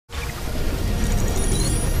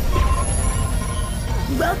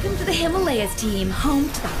Welcome to the Himalayas team, home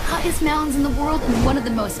to the hottest mountains in the world and one of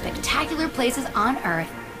the most spectacular places on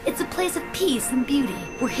Earth. It's a place of peace and beauty,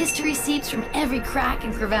 where history seeps from every crack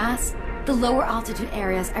and crevasse. The lower altitude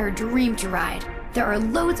areas are a dream to ride. There are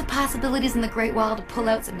loads of possibilities in the Great Wall to pull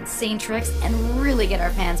out some insane tricks and really get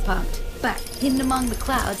our fans pumped. But hidden among the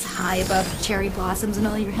clouds, high above the cherry blossoms and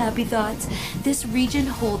all your happy thoughts, this region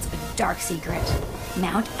holds a dark secret.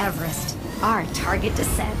 Mount Everest, our target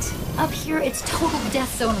descent. Up here, it's total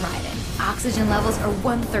death zone riding. Oxygen levels are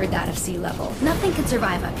 1/3 that of sea level. Nothing can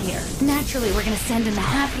survive up here. Naturally, we're gonna send in the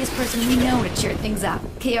happiest person we know to cheer things up.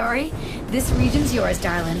 Kaori, this region's yours,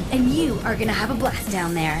 darling, and you are gonna have a blast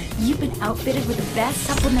down there. You've been outfitted with the best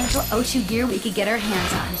supplemental O2 gear we could get our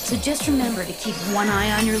hands on, so just remember to keep one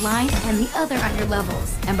eye on your line and the other on your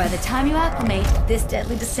levels. And by the time you acclimate, this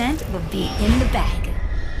deadly descent will be in the bag.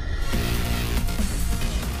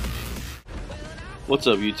 What's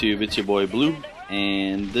up YouTube, it's your boy Blue,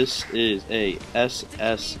 and this is a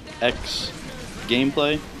SSX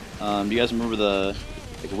gameplay. Do you guys remember the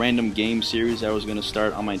random game series I was going to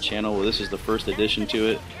start on my channel? Well, this is the first addition to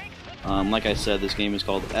it. Like I said, this game is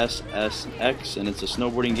called SSX, and it's a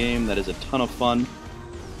snowboarding game that is a ton of fun.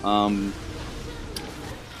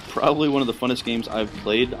 Probably one of the funnest games I've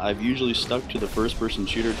played. I've usually stuck to the first-person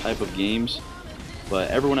shooter type of games, but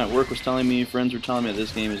everyone at work was telling me, friends were telling me that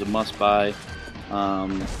this game is a must-buy.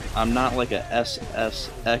 I'm not like a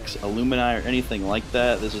SSX alumni or anything like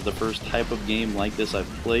that. This is the first type of game like this I've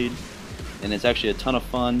played, and it's actually a ton of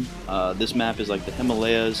fun. This map is like the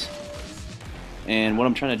Himalayas, and what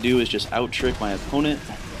I'm trying to do is just out-trick my opponent.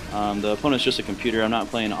 The opponent's just a computer. I'm not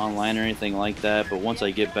playing online or anything like that, but once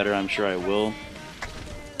I get better, I'm sure I will.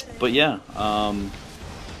 But yeah,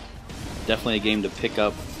 definitely a game to pick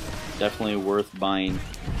up, definitely worth buying.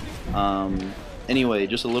 Anyway,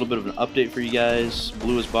 just a little bit of an update for you guys.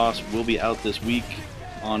 Blue is Boss will be out this week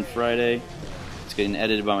on Friday. It's getting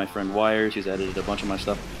edited by my friend Wires. He's edited a bunch of my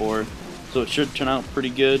stuff before, so it should turn out pretty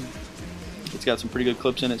good. It's got some pretty good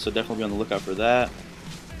clips in it, so definitely be on the lookout for that.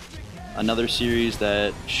 Another series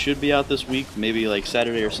that should be out this week, maybe like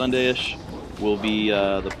Saturday or Sunday-ish, will be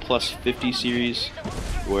the Plus 50 series,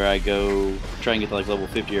 where I go try and get to like level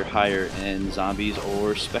 50 or higher in Zombies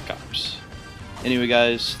or Spec Ops. Anyway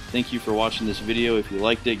guys, thank you for watching this video. If you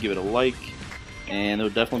liked it, give it a like, and there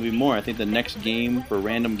will definitely be more. I think the next game for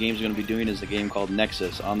random games we're going to be doing is a game called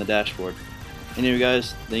Nexus on the dashboard. Anyway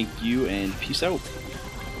guys, thank you and peace out.